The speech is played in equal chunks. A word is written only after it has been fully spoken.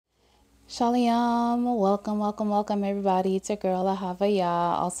Shalom, welcome everybody. It's your girl Ahavaya,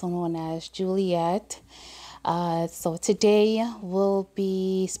 also known as Juliet. So today we'll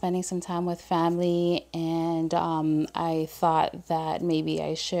be spending some time with family, and I thought that maybe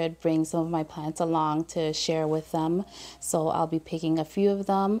I should bring some of my plants along to share with them. So I'll be picking a few of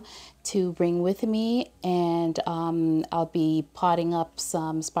them to bring with me, and I'll be potting up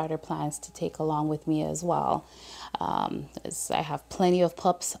some spider plants to take along with me as well. I have plenty of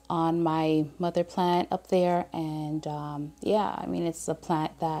pups on my mother plant up there, and yeah, I mean, it's a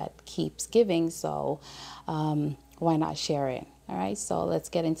plant that keeps giving, so why not share it? All right, so let's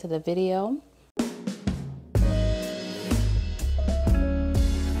get into the video.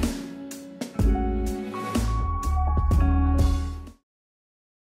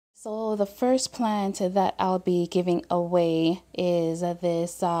 So the first plant that I'll be giving away is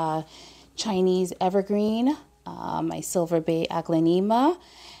this Chinese evergreen, my silver bay aglaonema.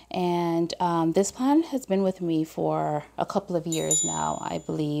 And this plant has been with me for a couple of years now, I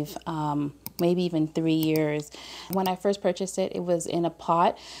believe, maybe even 3 years. When I first purchased it, it was in a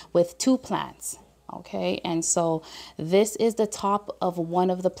pot with 2 plants. Okay, and so this is the top of one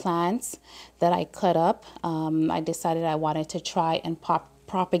of the plants that I cut up. I decided I wanted to try and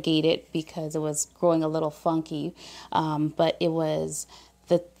propagate it because it was growing a little funky, but it was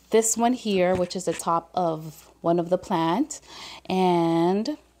this one here, which is the top of one of the plants,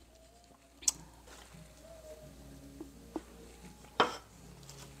 and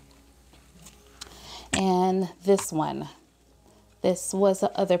this one. This was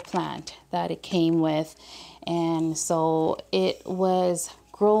the other plant that it came with, and so it was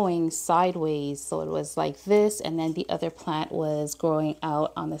growing sideways. So it was like this, and then the other plant was growing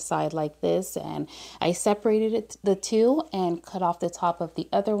out on the side like this, and I separated the two and cut off the top of the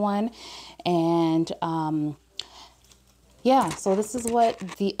other one. And yeah, so this is what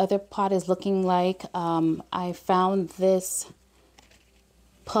the other pot is looking like. I found this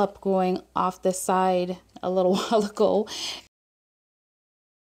pup growing off the side a little while ago.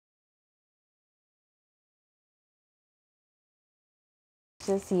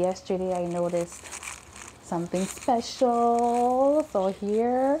 Just yesterday I noticed something special. So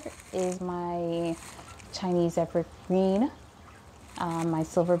here is my Chinese evergreen, my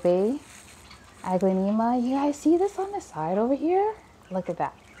silver bay aglaonema. You guys see this on the side over here? Look at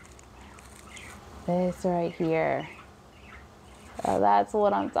that. This right here. That's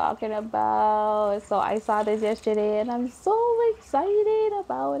what I'm talking about. So I saw this yesterday and I'm so excited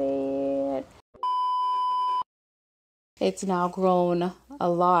about it. It's now grown a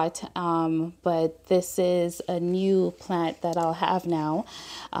lot, but this is a new plant that I'll have now.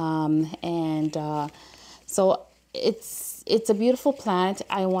 So it's a beautiful plant.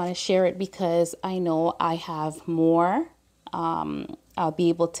 I want to share it because I know I have more. I'll be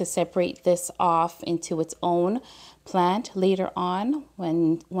able to separate this off into its own plant later on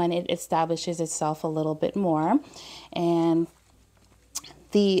when it establishes itself a little bit more. And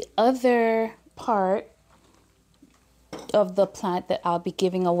the other part of the plant that I'll be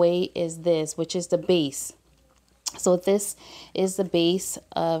giving away is this, which is the base. So this is the base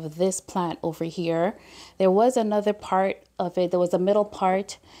of this plant over here. There was another part of it. There was a middle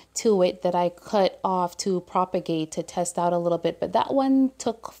part to it that I cut off to propagate, to test out a little bit, but that one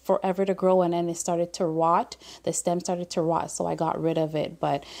took forever to grow, and then it started to rot. The stem started to rot, so I got rid of it.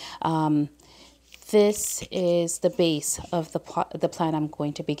 But this is the base of the plant I'm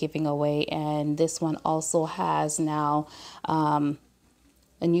going to be giving away, and this one also has now a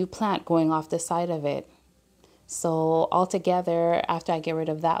new plant going off the side of it. So altogether, after I get rid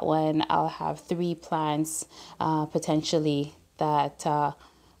of that one, I'll have 3 plants potentially that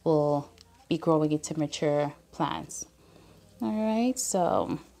will be growing into mature plants. All right,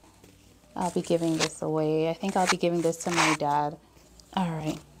 so I'll be giving this away. I think I'll be giving this to my dad. All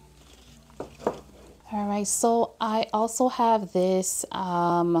right. All right, so I also have this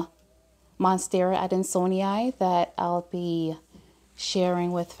Monstera adansonii that I'll be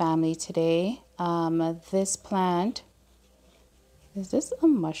sharing with family today. This plant, is this a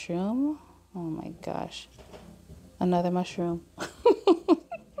mushroom? Oh my gosh, another mushroom.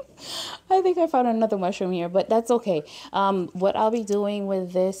 I think I found another mushroom here, but that's okay. What I'll be doing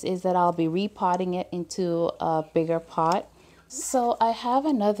with this is that I'll be repotting it into a bigger pot. So I have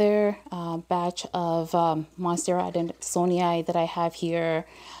another batch of Monstera adansonii that I have here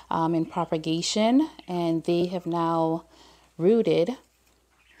in propagation, and they have now rooted.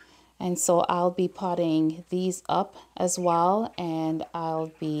 And so I'll be potting these up as well, and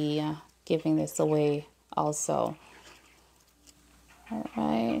I'll be giving this away also. All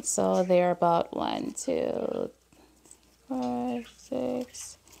right, so they're about 1, 2, 5,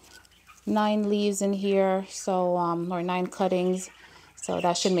 6, 9 leaves in here, so or 9 cuttings, so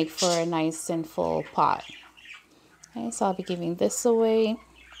that should make for a nice and full pot. Okay, so I'll be giving this away.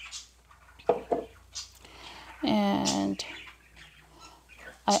 And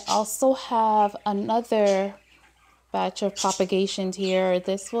I also have another batch of propagations here.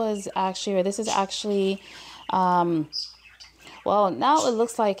 This is actually, well, now it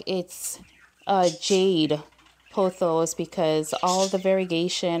looks like it's jade pothos, because all the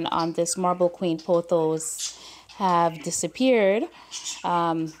variegation on this marble queen pothos have disappeared.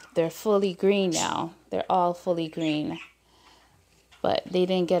 They're fully green now. They're all fully green, but they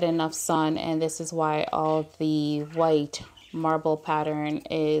didn't get enough sun, and this is why all the white marble pattern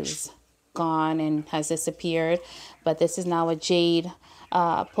is gone and has disappeared. But this is now a jade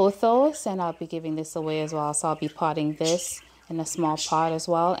pothos, and I'll be giving this away as well. So I'll be potting this in a small pot as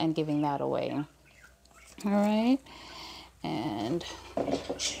well and giving that away. All right, and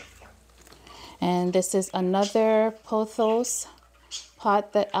this is another pothos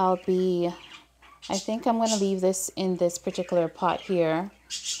pot that I think I'm going to leave this in this particular pot here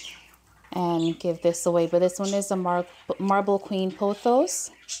and give this away. But this one is a marble queen pothos.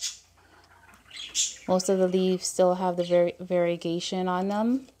 Most of the leaves still have the variegation on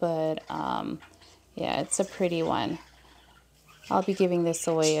them, but yeah, it's a pretty one. I'll be giving this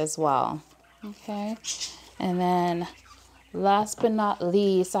away as well. Okay, and then last but not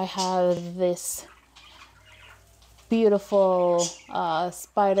least, I have this beautiful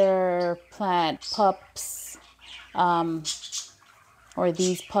spider plant pups, or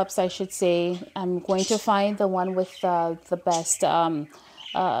these pups, I should say. I'm going to find the one with the best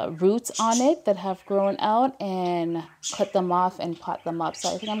roots on it that have grown out and cut them off and pot them up. So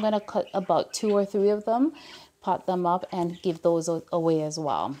I think I'm going to cut about 2 or 3 of them, pot them up, and give those away as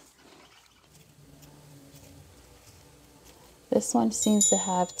well. This one seems to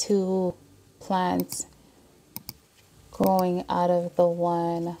have 2 plants growing out of the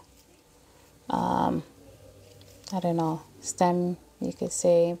one, I don't know, stem, you could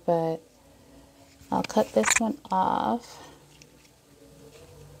say, but I'll cut this one off.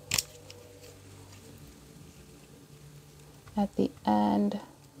 At the end.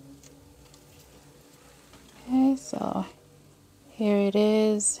 Okay, so here it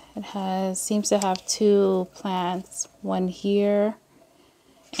is. It seems to have 2 plants, one here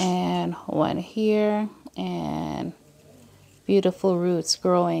and one here, and beautiful roots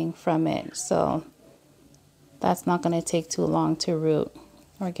growing from it. So that's not going to take too long to root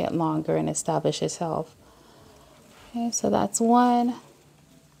or get longer and establish itself. Okay, so that's one.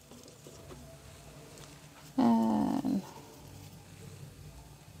 And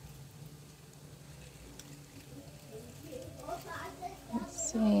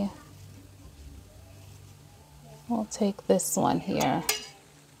let's see. We'll take this one here.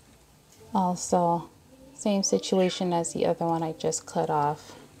 Also, same situation as the other one I just cut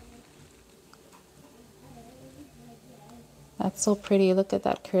off. That's so pretty. Look at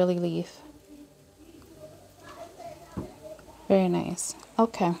that curly leaf. Very nice.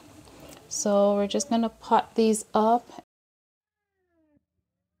 Okay, so we're just gonna pot these up.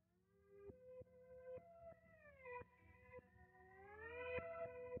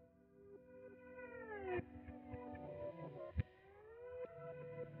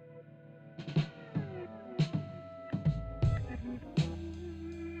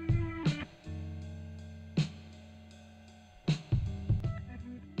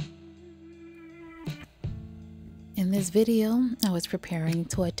 In this video, I was preparing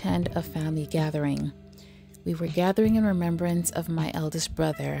to attend a family gathering. We were gathering in remembrance of my eldest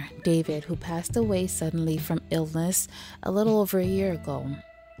brother, David, who passed away suddenly from illness a little over a year ago.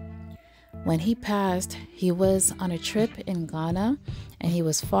 When he passed, he was on a trip in Ghana and he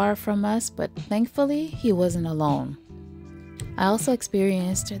was far from us, but thankfully he wasn't alone. I also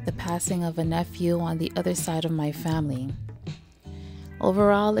experienced the passing of a nephew on the other side of my family.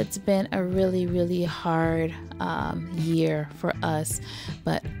 Overall, it's been a really hard year for us,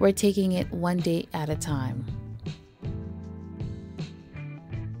 but we're taking it one day at a time.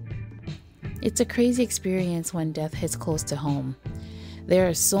 It's a crazy experience when death hits close to home. There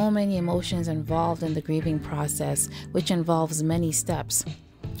are so many emotions involved in the grieving process, which involves many steps.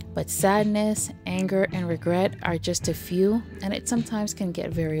 But sadness, anger, and regret are just a few, and it sometimes can get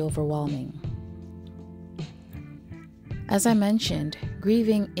very overwhelming. As I mentioned,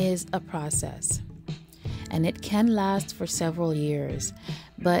 grieving is a process, and it can last for several years,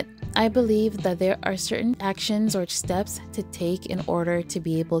 but I believe that there are certain actions or steps to take in order to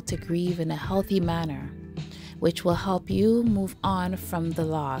be able to grieve in a healthy manner, which will help you move on from the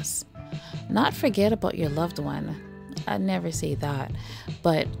loss. Not forget about your loved one, I'd never say that,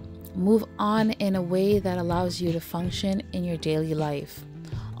 but Move on in a way that allows you to function in your daily life,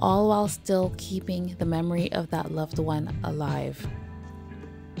 all while still keeping the memory of that loved one alive.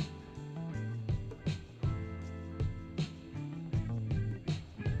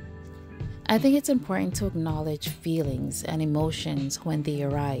 I think it's important to acknowledge feelings and emotions when they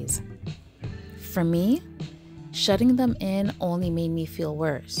arise. For me, shutting them in only made me feel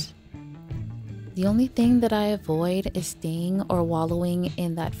worse. The only thing that I avoid is staying or wallowing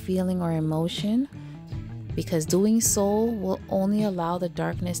in that feeling or emotion, because doing so will only allow the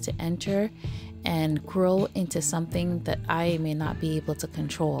darkness to enter and grow into something that I may not be able to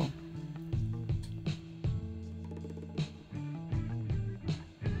control.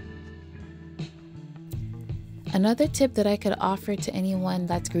 Another tip that I could offer to anyone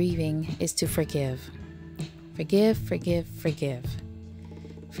that's grieving is to forgive. Forgive, forgive, forgive.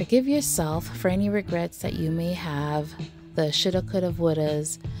 Forgive yourself for any regrets that you may have, the shoulda, coulda,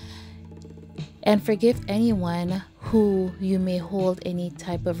 wouldas, and forgive anyone who you may hold any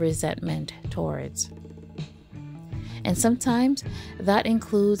type of resentment towards. And sometimes that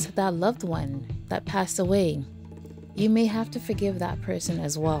includes that loved one that passed away. You may have to forgive that person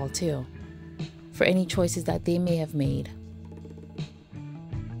as well too, for any choices that they may have made.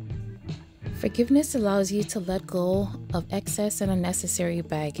 Forgiveness allows you to let go of excess and unnecessary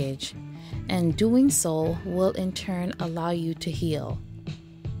baggage, and doing so will in turn allow you to heal.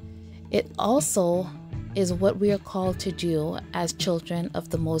 It also is what we are called to do as children of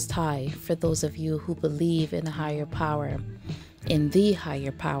the Most High, for those of you who believe in a higher power, in the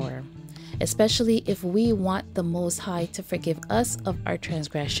higher power, especially if we want the Most High to forgive us of our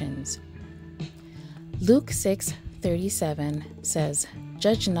transgressions. Luke 6:37 says,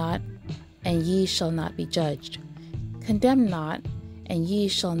 "Judge not, and ye shall not be judged. Condemn not, and ye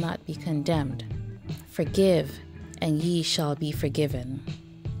shall not be condemned. Forgive, and ye shall be forgiven."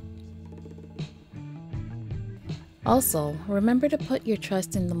 Also, remember to put your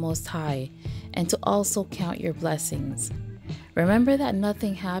trust in the Most High and to also count your blessings. Remember that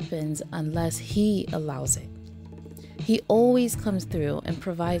nothing happens unless He allows it. He always comes through and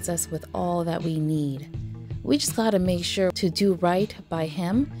provides us with all that we need. We just gotta make sure to do right by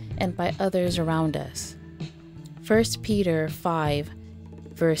Him and by others around us. 1 Peter 5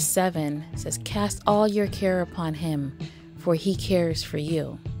 verse 7 says, "Cast all your care upon Him, for He cares for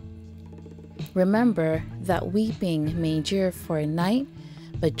you." Remember that weeping may endure for a night,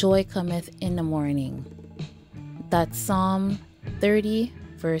 but joy cometh in the morning. That's Psalm 30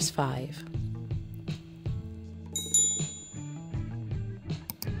 verse 5.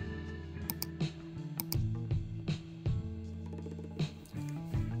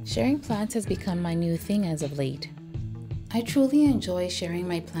 Sharing plants has become my new thing as of late. I truly enjoy sharing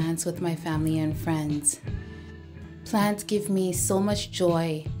my plants with my family and friends. Plants give me so much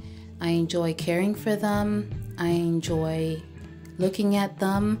joy. I enjoy caring for them. I enjoy looking at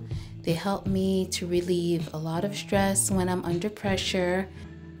them. They help me to relieve a lot of stress when I'm under pressure.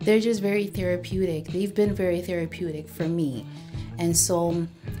 They're just very therapeutic. They've been very therapeutic for me. And so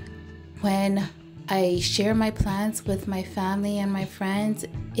when I share my plants with my family and my friends,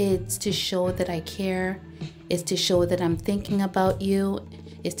 it's to show that I care. It's to show that I'm thinking about you.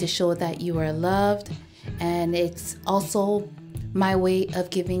 It's to show that you are loved. And it's also my way of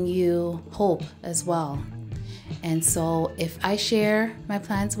giving you hope as well. And so if I share my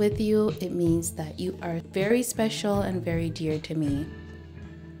plants with you, it means that you are very special and very dear to me.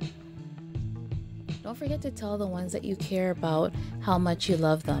 Don't forget to tell the ones that you care about how much you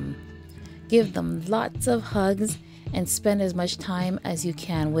love them. Give them lots of hugs and spend as much time as you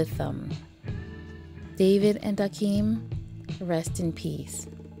can with them. David and Akeem, rest in peace.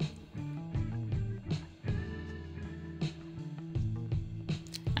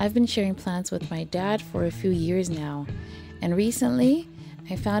 I've been sharing plants with my dad for a few years now, and recently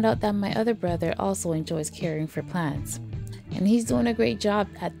I found out that my other brother also enjoys caring for plants, and he's doing a great job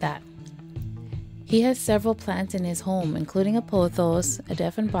at that. He has several plants in his home, including a pothos, a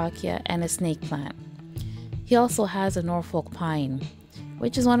Dieffenbachia, and a snake plant. He also has a Norfolk pine,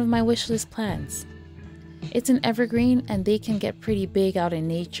 which is one of my wish list plants. It's an evergreen and they can get pretty big out in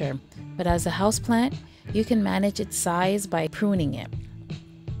nature, but as a houseplant, you can manage its size by pruning it.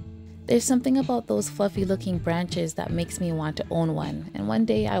 There's something about those fluffy looking branches that makes me want to own one, and one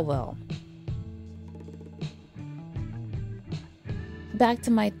day I will. Back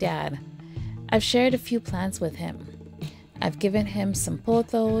to my dad. I've shared a few plants with him. I've given him some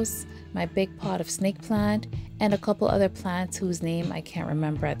pothos, my big pot of snake plant, and a couple other plants whose name I can't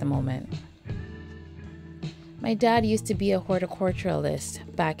remember at the moment. My dad used to be a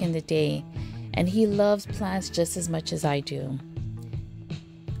horticulturalist back in the day, and he loves plants just as much as I do.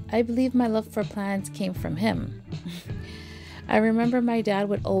 I believe my love for plants came from him. I remember my dad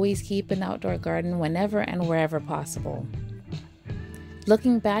would always keep an outdoor garden whenever and wherever possible.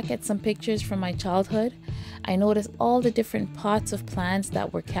 Looking back at some pictures from my childhood, I noticed all the different pots of plants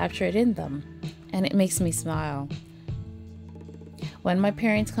that were captured in them, and it makes me smile. When my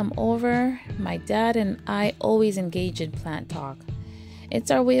parents come over, my dad and I always engage in plant talk. It's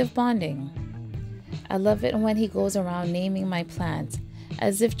our way of bonding. I love it when he goes around naming my plants,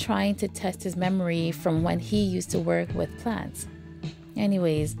 as if trying to test his memory from when he used to work with plants.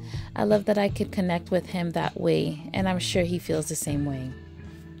 Anyways, I love that I could connect with him that way, and I'm sure he feels the same way.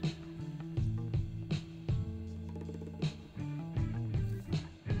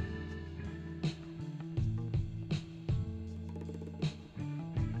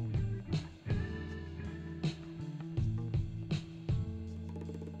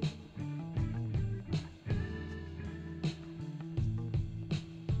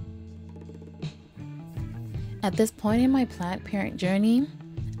 At this point in my plant parent journey,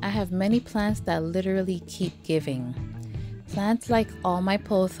 I have many plants that literally keep giving. Plants like all my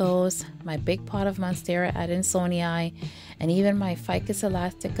pothos, my big pot of Monstera adansonii, and even my Ficus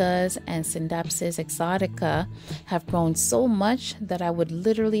elasticus and Scindapsus exotica have grown so much that I would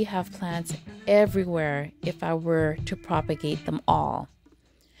literally have plants everywhere if I were to propagate them all.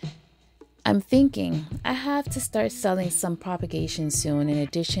 I'm thinking I have to start selling some propagation soon, in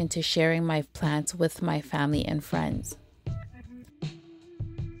addition to sharing my plants with my family and friends.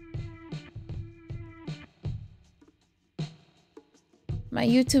 My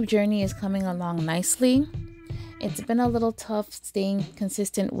YouTube journey is coming along nicely. It's been a little tough staying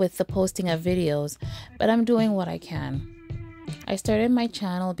consistent with the posting of videos, but I'm doing what I can. I started my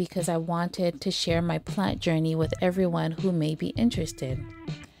channel because I wanted to share my plant journey with everyone who may be interested.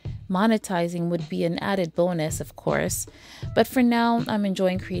 Monetizing would be an added bonus, of course, but for now, I'm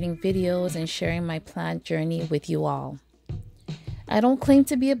enjoying creating videos and sharing my plant journey with you all. I don't claim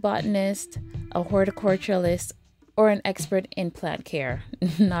to be a botanist, a horticulturalist, or an expert in plant care.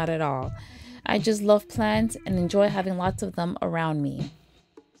 Not at all. I just love plants and enjoy having lots of them around me.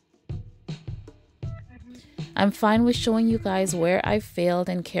 I'm fine with showing you guys where I've failed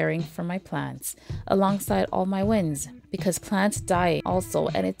in caring for my plants, alongside all my wins, because plants die also,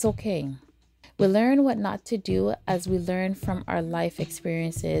 and it's okay. We learn what not to do as we learn from our life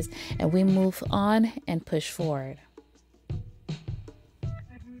experiences, and we move on and push forward.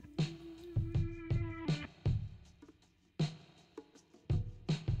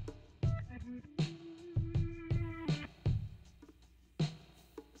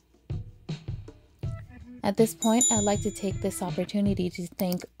 At this point, I'd like to take this opportunity to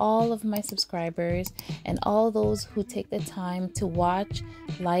thank all of my subscribers and all those who take the time to watch,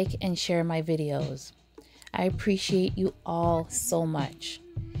 like, and share my videos. I appreciate you all so much.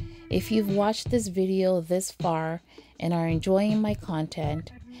 If you've watched this video this far and are enjoying my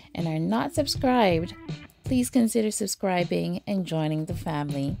content and are not subscribed, please consider subscribing and joining the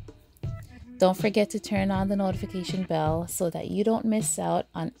family. Don't forget to turn on the notification bell so that you don't miss out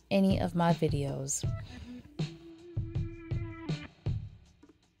on any of my videos.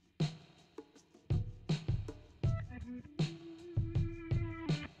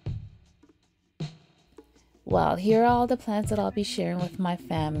 Well, here are all the plants that I'll be sharing with my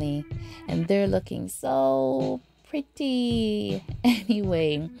family, and they're looking so pretty.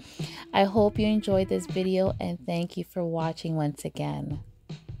 Anyway, I hope you enjoyed this video, and thank you for watching once again.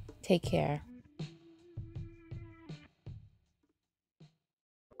 Take care.